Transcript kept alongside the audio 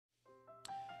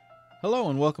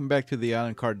Hello and welcome back to the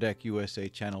Allan Kardec USA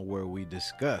channel, where we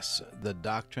discuss the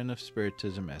doctrine of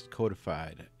Spiritism as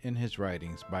codified in his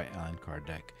writings by Allan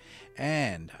Kardec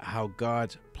and how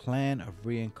God's plan of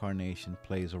reincarnation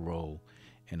plays a role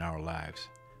in our lives.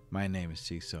 My name is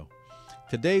Ciso.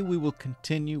 Today we will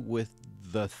continue with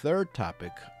the third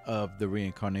topic of the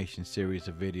reincarnation series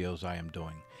of videos I am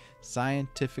doing: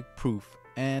 scientific proof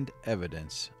and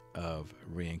evidence of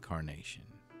reincarnation.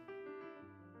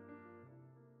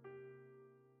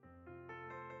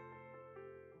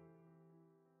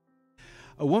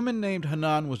 A woman named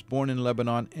Hanan was born in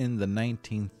Lebanon in the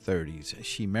 1930s.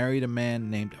 She married a man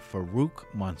named Farouk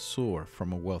Monsour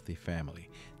from a wealthy family.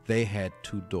 They had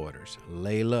two daughters,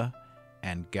 Layla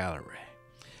and Galere.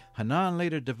 Hanan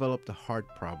later developed a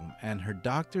heart problem, and her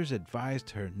doctors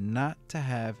advised her not to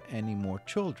have any more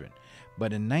children.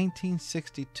 But in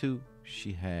 1962,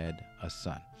 she had a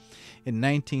son. In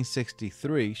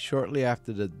 1963, shortly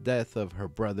after the death of her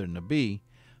brother Nabi,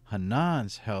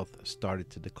 Hanan's health started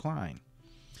to decline.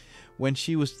 When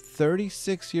she was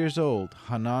 36 years old,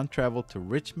 Hanan traveled to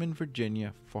Richmond,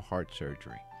 Virginia for heart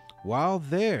surgery. While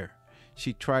there,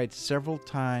 she tried several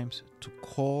times to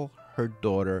call her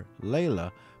daughter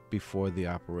Layla before the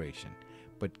operation,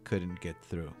 but couldn't get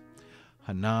through.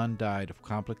 Hanan died of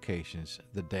complications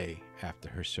the day after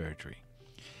her surgery.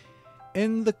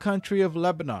 In the country of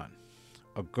Lebanon,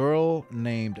 a girl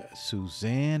named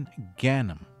SUZANNE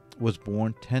GHANEM was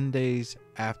born 10 days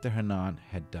after Hanan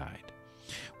had died.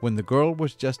 When the girl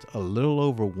was just a little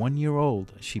over 1 year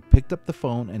old, she picked up the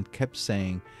phone and kept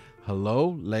saying,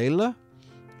 "Hello, Layla?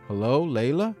 Hello,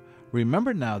 Layla?"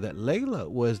 Remember now that Layla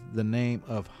was the name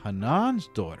of Hanan's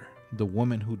daughter, the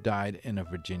woman who died in a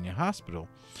Virginia hospital,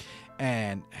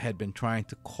 and had been trying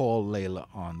to call Layla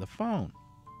on the phone.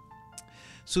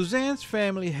 Suzanne's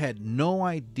family had no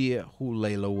idea who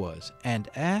Layla was and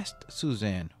asked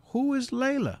Suzanne, "Who is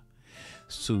Layla?"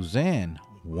 Suzanne,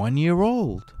 1 year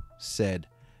old, said,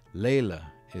 "Layla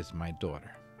is my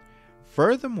daughter."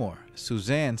 Furthermore,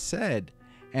 Suzanne said,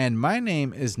 "And my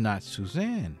name is not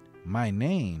Suzanne. My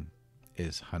name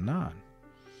is Hanan."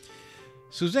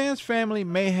 Suzanne's family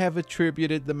may have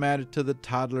attributed the matter to the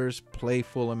toddler's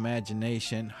playful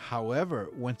imagination. However,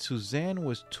 when Suzanne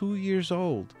was 2 years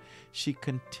old, she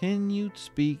continued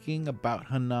speaking about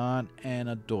Hanan and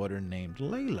a daughter named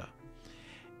Layla,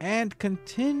 and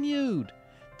continued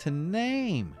to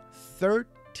name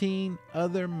 13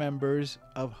 other members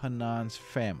of Hanan's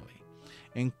family,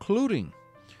 including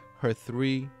her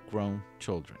 3 grown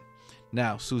children.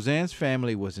 Now, Suzanne's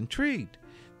family was intrigued.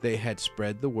 They had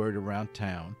spread the word around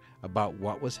town about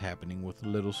what was happening with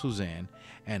little Suzanne,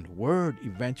 and word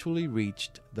eventually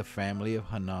reached the family of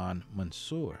Hanan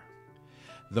Monsour.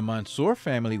 The Monsour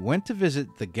family went to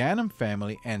visit the GHANEM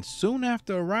family, and soon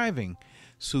after arriving,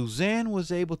 Suzanne was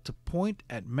able to point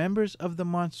at members of the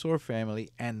Monsour family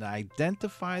and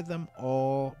identify them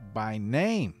all by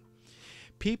name.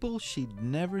 People she'd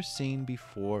never seen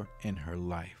before in her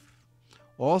life.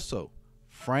 Also,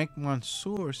 Frank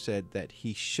Monsour said that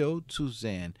he showed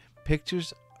Suzanne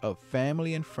pictures of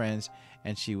family and friends,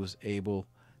 and she was able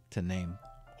to name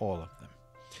all of them.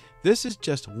 This is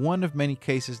just one of many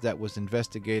cases that was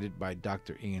investigated by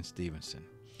Dr. Ian Stevenson,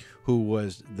 who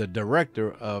was the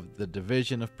director of the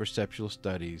Division of Perceptual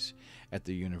Studies at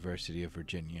the University of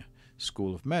Virginia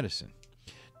School of Medicine.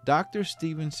 Dr.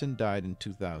 Stevenson died in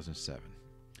 2007.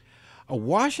 A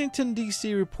Washington,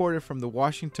 D.C. reporter from the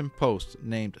Washington Post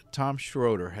named Tom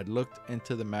Schroeder had looked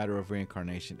into the matter of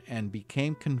reincarnation and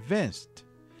became convinced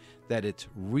that it's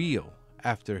real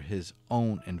after his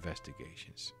own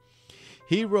investigations.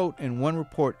 He wrote in one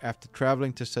report after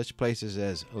traveling to such places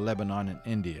as Lebanon and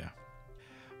India,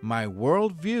 "My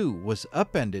worldview was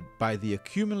upended by the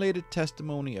accumulated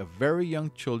testimony of very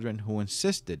young children who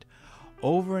insisted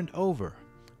over and over,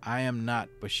 'I am not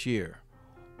Bashir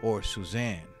or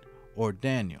Suzanne or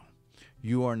Daniel.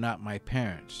 You are not my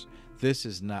parents. This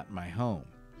is not my home.'"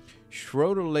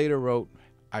 Schroeder later wrote,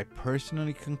 "I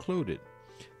personally concluded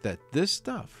that this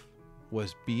stuff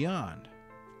was beyond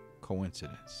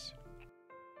coincidence."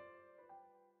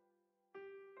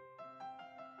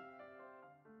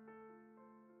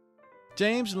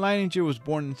 James Leininger was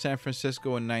born in San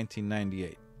Francisco in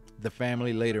 1998. The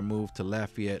family later moved to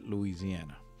Lafayette,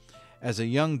 Louisiana. As a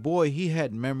young boy, he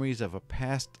had memories of a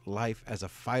past life as a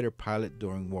fighter pilot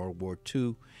during World War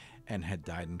II and had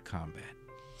died in combat.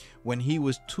 When he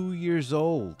was 2 years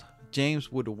old,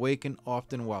 James would awaken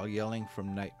often while yelling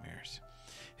from nightmares.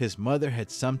 His mother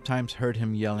had sometimes heard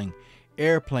him yelling,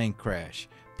 "Airplane crash,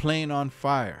 plane on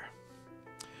fire."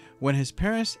 When his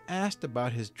parents asked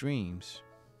about his dreams,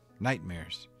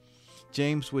 nightmares,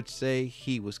 James would say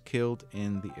he was killed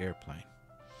in the airplane.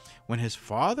 When his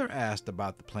father asked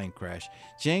about the plane crash,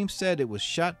 James said it was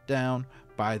shot down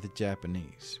by the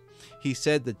Japanese. He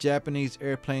said the Japanese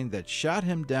airplane that shot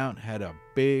him down had a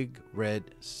big red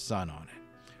sun on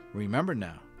it. Remember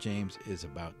now, James is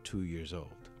about 2 years old.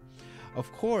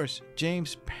 Of course,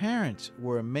 James' parents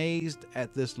were amazed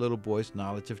at this little boy's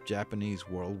knowledge of Japanese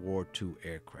World War II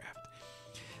aircraft.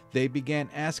 They began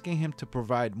asking him to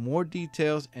provide more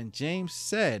details, and James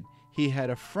said he had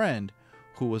a friend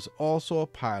who was also a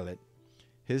pilot.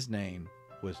 His name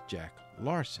was Jack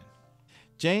Larson.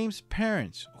 James'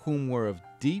 parents, whom were of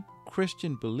deep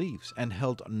Christian beliefs and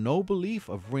held no belief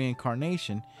of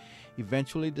reincarnation,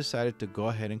 eventually decided to go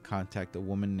ahead and contact a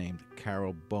woman named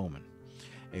Carol Bowman,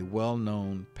 a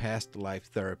well-known past life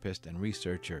therapist and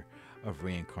researcher of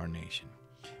reincarnation.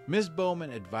 Ms.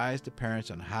 Bowman advised the parents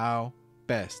on how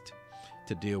best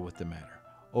to deal with the matter.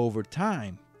 Over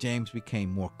time, James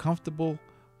became more comfortable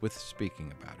with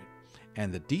speaking about it,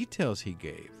 and the details he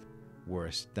gave were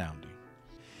astounding.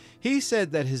 He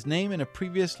said that his name in a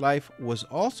previous life was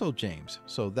also James,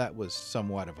 so that was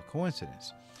somewhat of a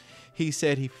coincidence. He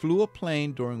said he flew a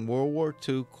plane during World War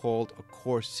II called a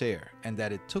Corsair, and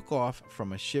that it took off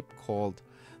from a ship called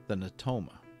the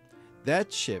Natoma.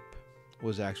 That ship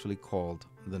was actually called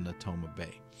the Natoma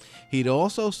Bay. He'd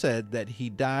also said that he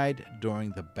died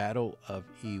during the Battle of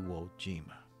Iwo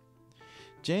Jima.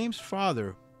 James'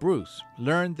 father, Bruce,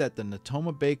 learned that the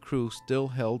Natoma Bay crew still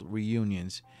held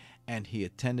reunions, and he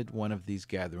attended one of these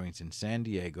gatherings in San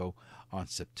Diego on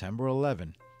September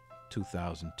 11,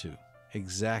 2002,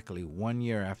 exactly 1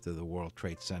 year after the World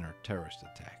Trade Center terrorist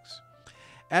attacks.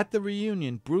 At the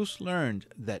reunion, Bruce learned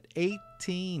that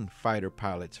 18 fighter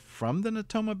pilots from the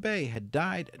Natoma Bay had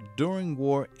died during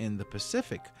war in the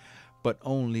Pacific, but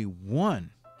only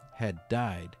one had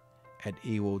died at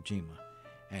Iwo Jima,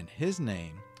 and his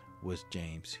name was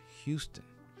James Huston.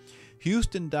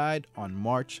 Huston died on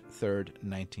March 3,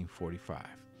 1945.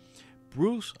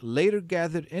 Bruce later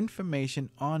gathered information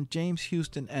on James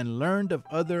Huston and learned of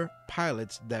other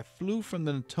pilots that flew from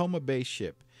the Natoma Bay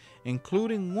ship,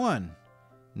 including one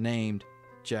named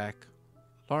Jack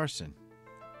Larson,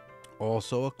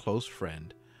 also a close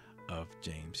friend of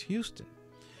James Huston.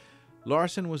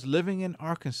 Larson was living in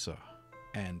Arkansas,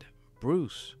 and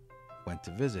Bruce went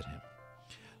to visit him.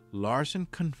 Larson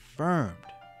confirmed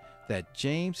that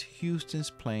James Huston's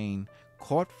plane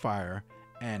caught fire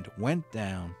and went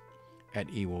down at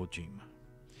Iwo Jima.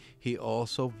 He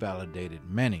also validated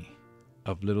many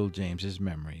of little James's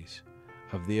memories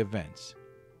of the events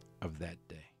of that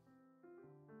day.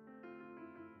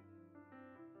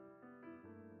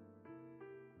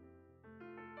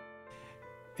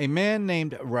 A man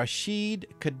named Rashid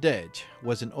Khaddege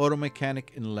was an auto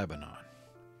mechanic in Lebanon.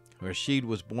 Rashid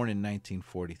was born in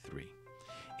 1943.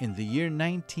 In the year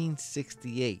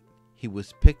 1968, he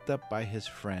was picked up by his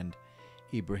friend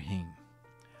Ibrahim.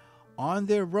 On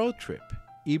their road trip,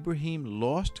 Ibrahim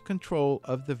lost control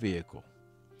of the vehicle.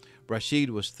 Rashid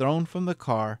was thrown from the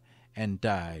car and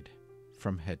died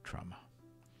from head trauma.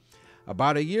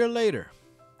 About a year later,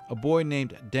 a boy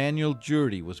named Daniel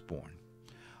JURDI was born.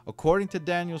 According to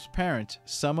Daniel's parents,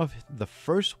 some of the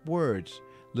first words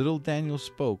little Daniel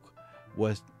spoke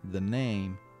was the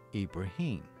name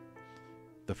Ibrahim,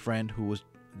 the friend who was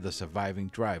the surviving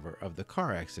driver of the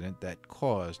car accident that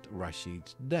caused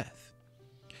Rashid's death.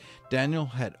 Daniel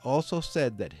had also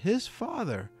said that his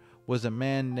father was a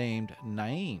man named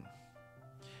Naim.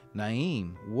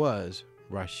 Naim was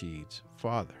Rashid's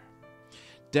father.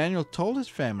 Daniel told his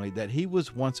family that he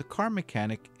was once a car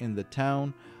mechanic in the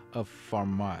town of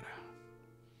Farmada.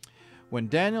 When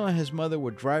Daniel and his mother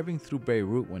were driving through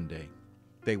Beirut one day,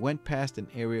 they went past an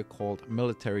area called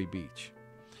Military Beach.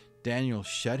 Daniel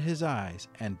shut his eyes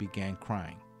and began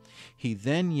crying. He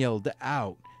then yelled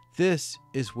out, "This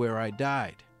is where I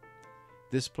died."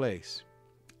 This place,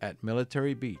 at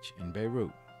Military Beach in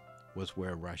Beirut, was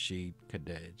where Rashid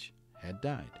Khaddege had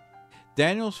died.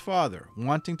 Daniel's father,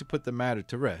 wanting to put the matter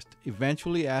to rest,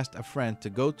 eventually asked a friend to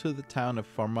go to the town of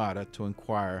Farmada to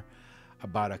inquire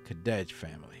about a Khaddege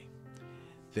family.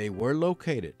 They were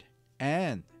located,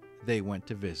 and they went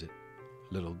to visit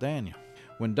little Daniel.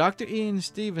 When Dr. Ian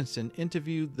Stevenson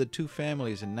interviewed the two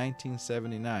families in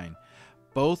 1979,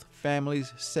 both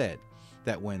families said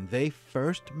that when they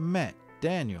first met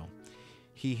Daniel,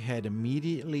 he had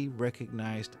immediately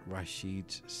recognized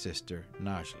Rashid's sister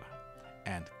Najla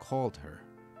and called her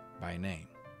by name.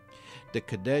 The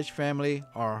Khaddege family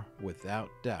are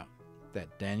without doubt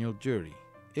that Daniel JURDI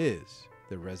is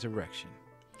the resurrection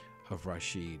of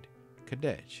Rashid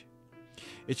Khaddege.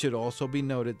 It should also be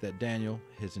noted that Daniel,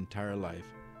 his entire life,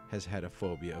 has had a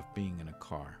phobia of being in a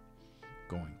car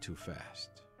going too fast.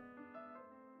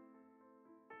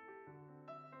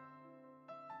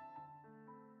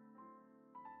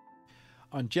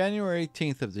 On January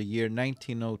 18th of the year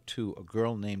 1902, a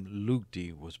girl named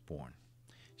Lugdi was born.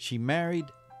 She married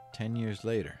 10 years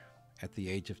later, at the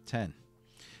age of 10,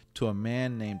 to a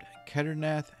man named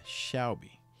Khaddege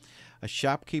Shaubi, a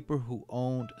shopkeeper who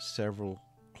owned several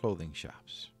clothing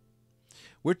shops.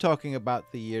 We're talking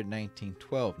about the year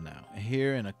 1912 now,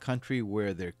 here in a country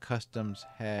where their customs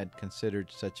had considered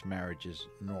such marriages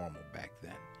normal back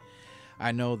then.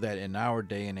 I know that in our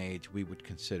day and age we would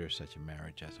consider such a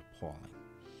marriage as appalling.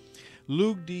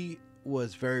 Lugdi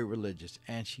was very religious,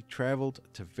 and she traveled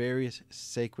to various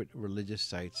sacred religious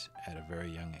sites at a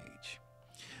very young age.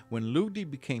 When Lugdi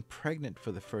became pregnant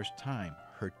for the first time,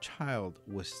 her child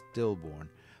was stillborn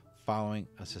following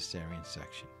a cesarean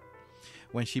section.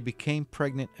 When she became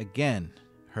pregnant again,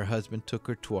 her husband took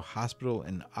her to a hospital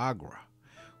in Agra,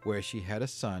 where she had a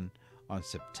son on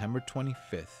September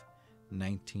 25th,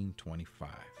 1925.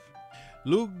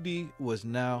 Lugdi was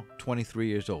now 23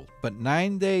 years old, but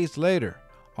 9 days later,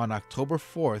 on October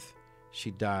 4th, she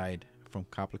died from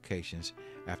complications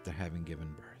after having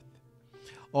given birth.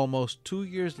 Almost 2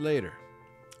 years later,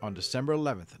 on December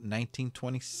 11th,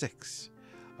 1926,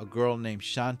 a girl named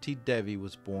Shanti Devi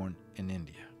was born in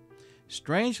India.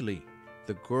 Strangely,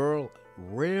 the girl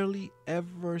rarely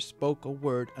ever spoke a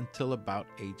word until about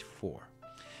age 4.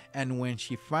 And when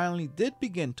she finally did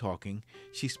begin talking,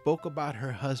 she spoke about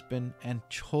her husband and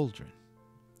children.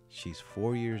 She's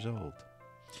 4 years old.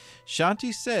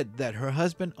 Shanti said that her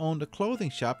husband owned a clothing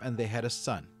shop and they had a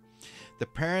son. The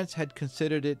parents had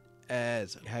considered it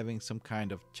as having some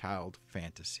kind of child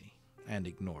fantasy and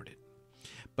ignored it,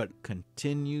 but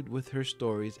continued with her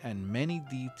stories and many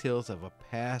details of a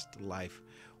past life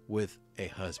with a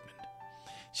husband.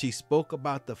 She spoke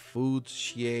about the foods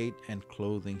she ate and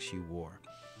clothing she wore.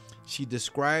 She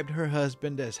described her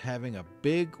husband as having a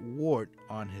big wart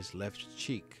on his left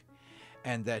cheek,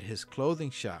 and that his clothing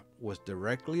shop was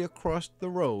directly across the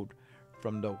road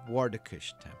from the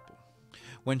Wardakish temple.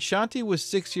 When Shanti was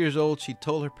 6 years old, she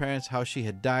told her parents how she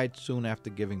had died soon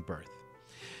after giving birth.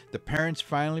 The parents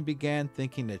finally began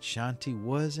thinking that Shanti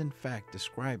was in fact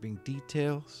describing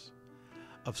details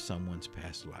of someone's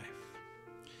past life.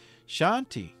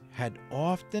 Shanti had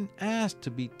often asked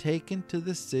to be taken to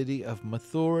the city of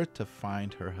Mathura to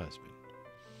find her husband.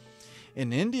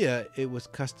 In India, it was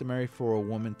customary for a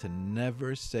woman to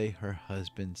never say her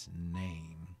husband's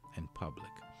name in public.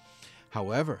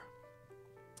 However,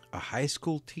 a high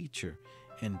school teacher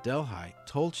in Delhi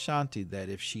told Shanti that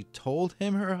if she told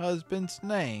him her husband's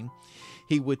name,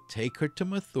 he would take her to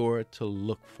Mathura to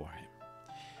look for him.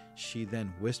 She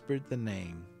then whispered the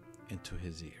name into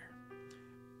his ear: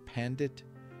 Pandit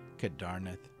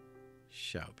Khaddege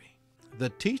Shaubi. The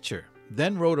teacher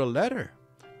then wrote a letter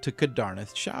to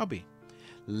Khaddege Shaubi,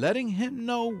 letting him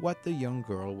know what the young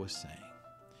girl was saying.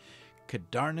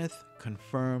 Khaddege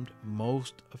confirmed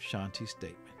most of Shanti's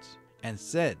statements and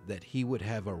said that he would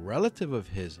have a relative of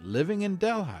his living in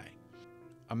Delhi,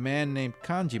 a man named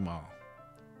Kanjimal,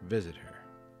 visit her.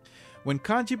 When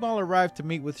Kanjimal arrived to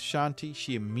meet with Shanti,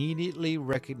 she immediately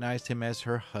recognized him as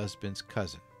her husband's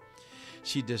cousin.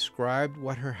 She described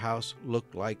what her house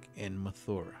looked like in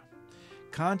Mathura.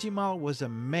 Kanjimal was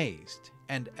amazed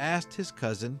and asked his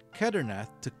cousin Khaddege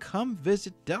to come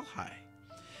visit Delhi.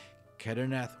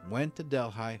 Khaddege went to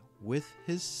Delhi with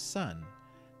his son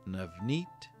Navneet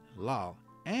Lal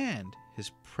and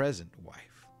his present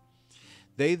wife.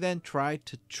 They then tried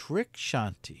to trick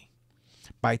Shanti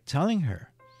by telling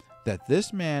her that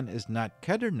this man is not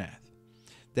Khaddege,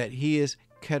 that he is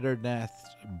Khaddege's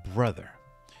brother.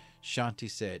 Shanti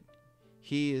said,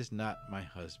 "He is not my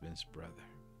husband's brother.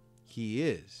 He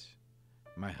is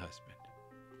my husband."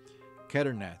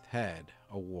 Khaddege had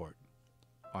a wart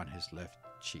on his left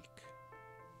cheek.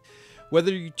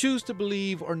 Whether you choose to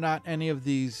believe or not any of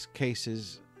these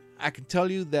cases, I can tell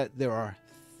you that there are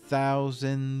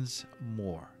thousands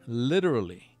more,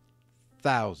 literally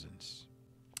thousands.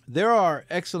 There are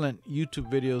excellent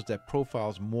YouTube videos that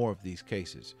profiles more of these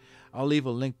cases. I'll leave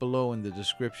a link below in the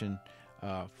description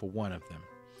for one of them.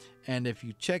 And if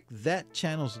you check that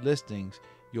channel's listings,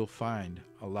 you'll find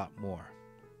a lot more.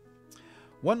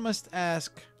 One must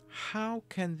ask, how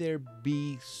can there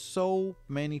be so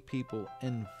many people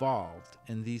involved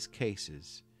in these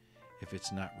cases if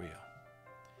it's not real?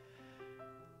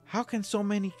 How can so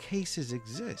many cases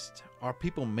exist? Are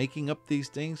people making up these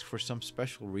things for some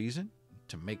special reason?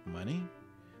 To make money?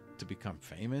 To become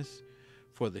famous?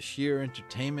 For the sheer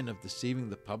entertainment of deceiving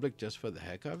the public just for the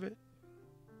heck of it?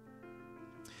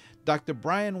 Dr.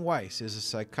 Brian Weiss is a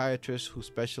psychiatrist who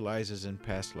specializes in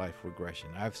past life regression.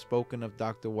 I've spoken of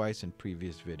Dr. Weiss in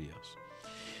previous videos.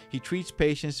 He treats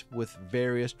patients with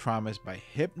various traumas by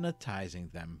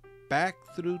hypnotizing them back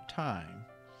through time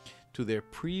to their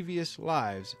previous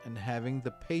lives and having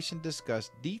the patient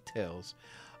discuss details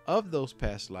of those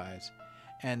past lives,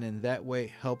 and in that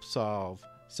way help solve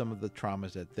some of the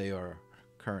traumas that they are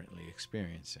currently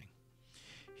experiencing.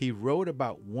 He wrote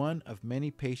about one of many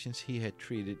patients he had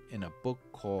treated in a book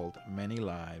called Many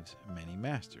Lives, Many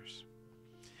Masters.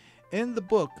 In the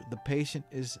book, the patient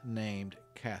is named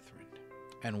Catherine,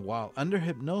 and while under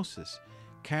hypnosis,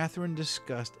 Catherine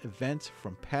discussed events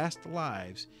from past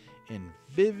lives in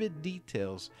vivid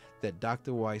details that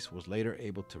Dr. Weiss was later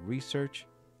able to research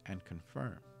and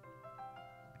confirm.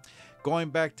 Going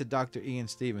back to Dr. Ian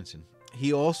Stevenson,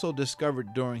 he also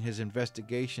discovered during his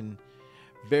investigation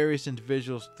various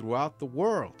individuals throughout the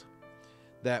world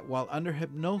that while under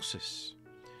hypnosis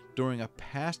during a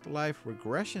past life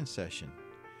regression session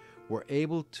were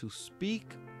able to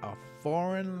speak a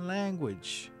foreign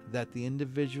language that the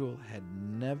individual had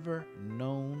never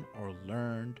known or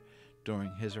learned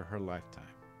during his or her lifetime.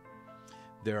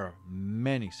 There are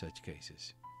many such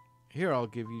cases. Here I'll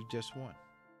give you just one.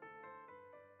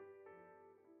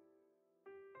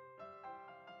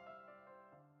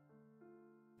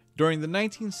 During the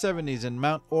 1970s in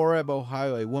Mount Orab,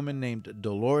 Ohio, a woman named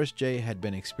Dolores J. had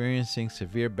been experiencing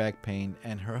severe back pain,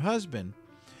 and her husband,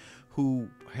 who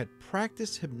had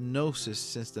practiced hypnosis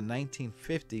since the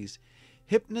 1950s,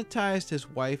 hypnotized his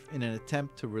wife in an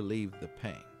attempt to relieve the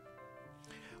pain.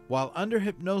 While under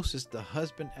hypnosis, the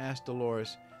husband asked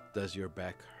Dolores, "Does your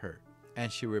back hurt?"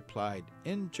 And she replied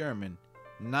in German,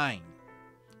 "Nein,"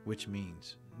 which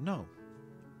means no,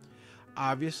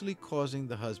 obviously causing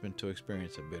the husband to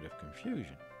experience a bit of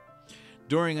confusion.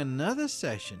 During another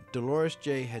session, Dolores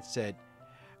J. had said,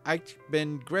 "Ich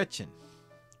bin Gretchen,"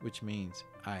 which means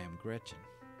 "I am Gretchen."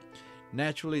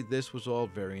 Naturally, this was all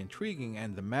very intriguing,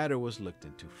 and the matter was looked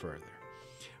into further.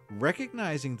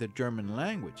 Recognizing the German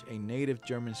language, a native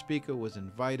German speaker was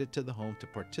invited to the home to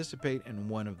participate in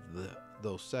one of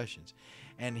those sessions,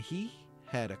 and he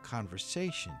had a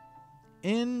conversation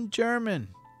in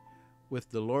German with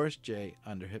Dolores J.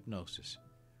 under hypnosis,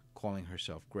 calling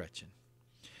herself Gretchen.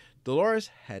 Dolores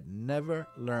had never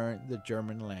learned the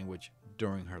German language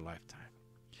during her lifetime.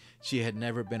 She had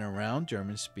never been around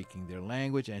Germans speaking their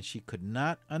language, and she could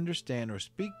not understand or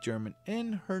speak German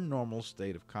in her normal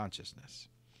state of consciousness.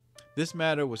 This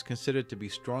matter was considered to be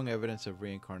strong evidence of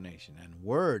reincarnation, and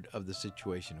word of the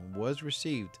situation was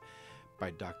received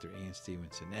by Dr. Ian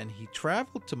Stevenson, and he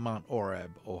traveled to Mount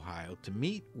Orab, Ohio, to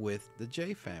meet with the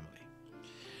J family.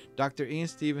 Dr. Ian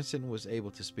Stevenson was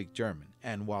able to speak German,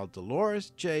 and while Dolores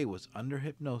J. was under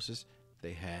hypnosis,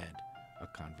 they had a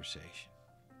conversation.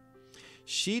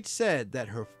 She'd said that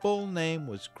her full name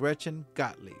was Gretchen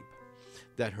Gottlieb,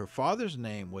 that her father's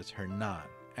name was Hanan,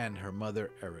 and her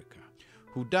mother Erika,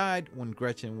 who died when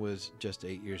Gretchen was just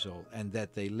 8 years old, and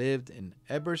that they lived in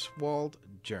Eberswald,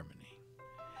 Germany.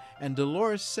 And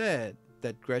Dolores said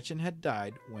that Gretchen had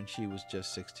died when she was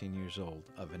just 16 years old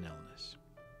of an illness.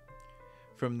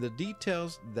 From the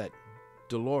details that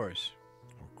Dolores,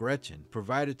 or Gretchen,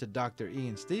 provided to Dr.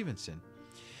 Ian Stevenson,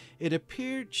 it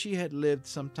appeared she had lived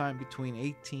sometime between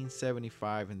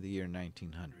 1875 and the year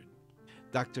 1900.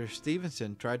 Dr.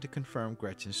 Stevenson tried to confirm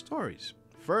Gretchen's stories.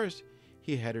 First,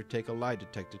 he had her take a lie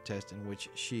detector test in which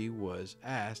she was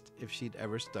asked if she'd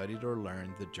ever studied or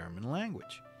learned the German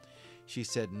language. She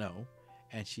said no,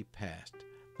 and she passed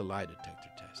the lie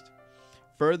detector test.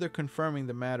 Further confirming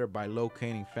the matter by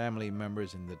locating family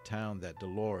members in the town that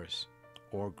Dolores,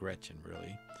 or Gretchen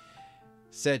really,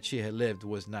 said she had lived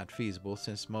was not feasible,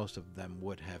 since most of them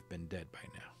would have been dead by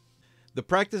now. The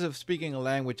practice of speaking a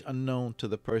language unknown to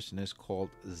the person is called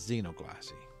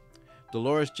xenoglossy.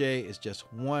 Dolores J. is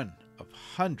just one of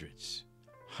hundreds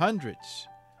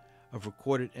of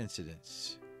recorded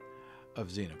incidents of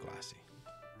xenoglossy.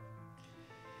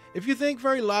 If you think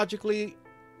very logically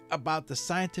about the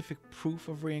scientific proof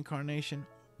of reincarnation,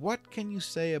 what can you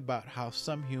say about how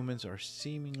some humans are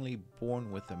seemingly born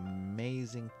with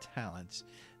amazing talents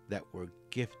that were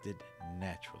gifted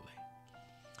naturally?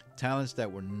 Talents that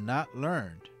were not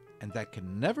learned and that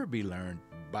can never be learned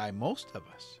by most of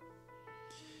us.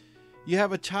 You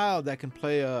have a child that can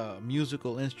play a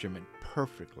musical instrument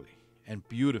perfectly and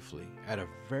beautifully at a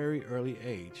very early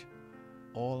age,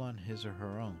 all on his or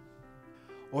her own.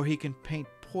 Or he can paint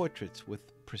portraits with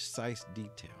precise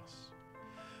details.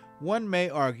 One may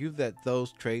argue that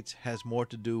those traits has more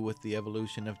to do with the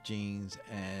evolution of genes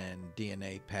and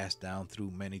DNA passed down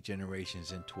through many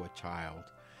generations into a child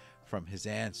from his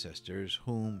ancestors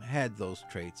whom had those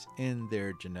traits in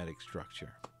their genetic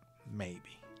structure.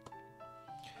 Maybe.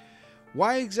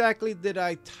 Why exactly did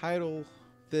I title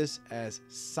this as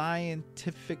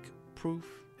scientific proof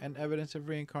and evidence of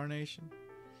reincarnation?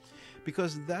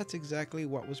 Because that's exactly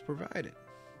what was provided.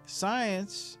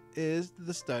 Science is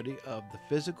the study of the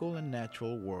physical and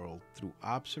natural world through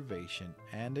observation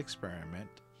and experiment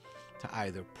to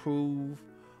either prove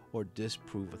or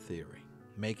disprove a theory,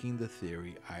 making the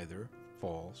theory either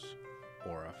false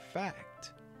or a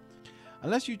fact.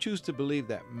 Unless you choose to believe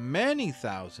that many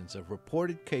thousands of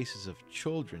reported cases of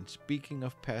children speaking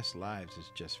of past lives is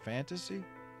just fantasy,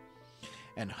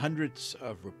 and hundreds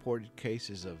of reported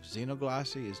cases of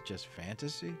xenoglossy is just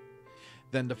fantasy,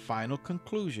 then the final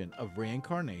conclusion of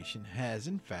reincarnation has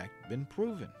in fact been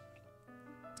proven.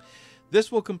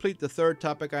 This will complete the third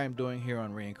topic I am doing here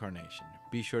on reincarnation.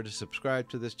 Be sure to subscribe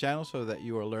to this channel so that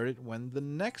you are alerted when the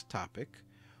next topic,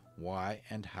 why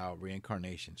and how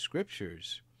reincarnation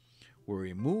scriptures were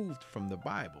removed from the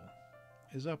Bible,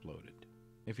 is uploaded.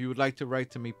 If you would like to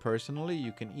write to me personally,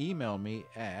 you can email me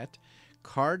at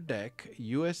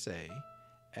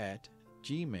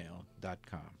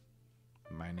kardecusa@gmail.com.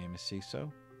 My name is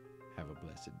Ciso. Have a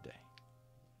blessed day.